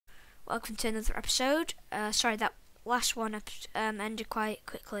welcome to another episode. Sorry that last one ended quite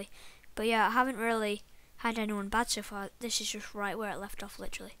quickly, but yeah, I haven't really had anyone bad so far. This is just right where it left off,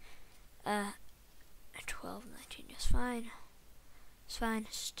 literally. 12, 19, it's fine. It's fine.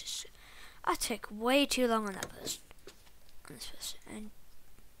 It's just I took way too long on that person. On this person, and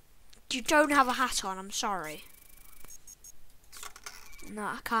you don't have a hat on. I'm sorry. No,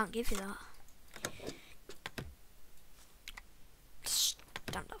 I can't give you that.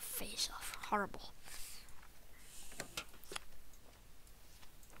 Stand that face off. Horrible.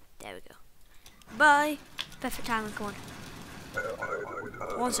 There we go. Bye. Perfect timing. Come on.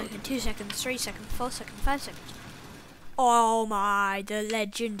 1 second, 2 seconds, 3 seconds, 4 seconds, 5 seconds. Oh my, the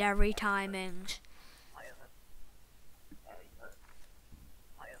legendary timings.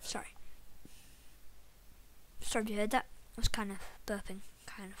 Sorry. Sorry if you heard that. I was kind of burping.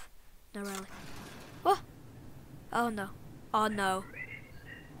 Kind of. No, really. What? Oh no. Oh no.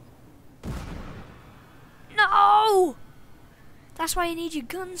 No! That's why you need your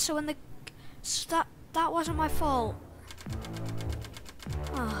gun, so when the... that wasn't my fault.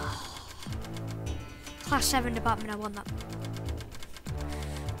 Oh. Class 7 department, I won that.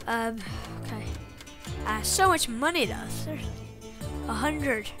 Okay. So much money though, seriously.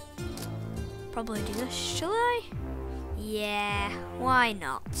 100. Probably do this, shall I? Yeah, why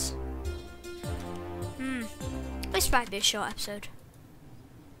not? This might be a short episode.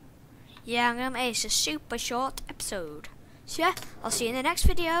 Yeah, I'm gonna make this a super short episode. So yeah, I'll see you in the next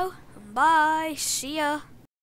video. Bye, see ya.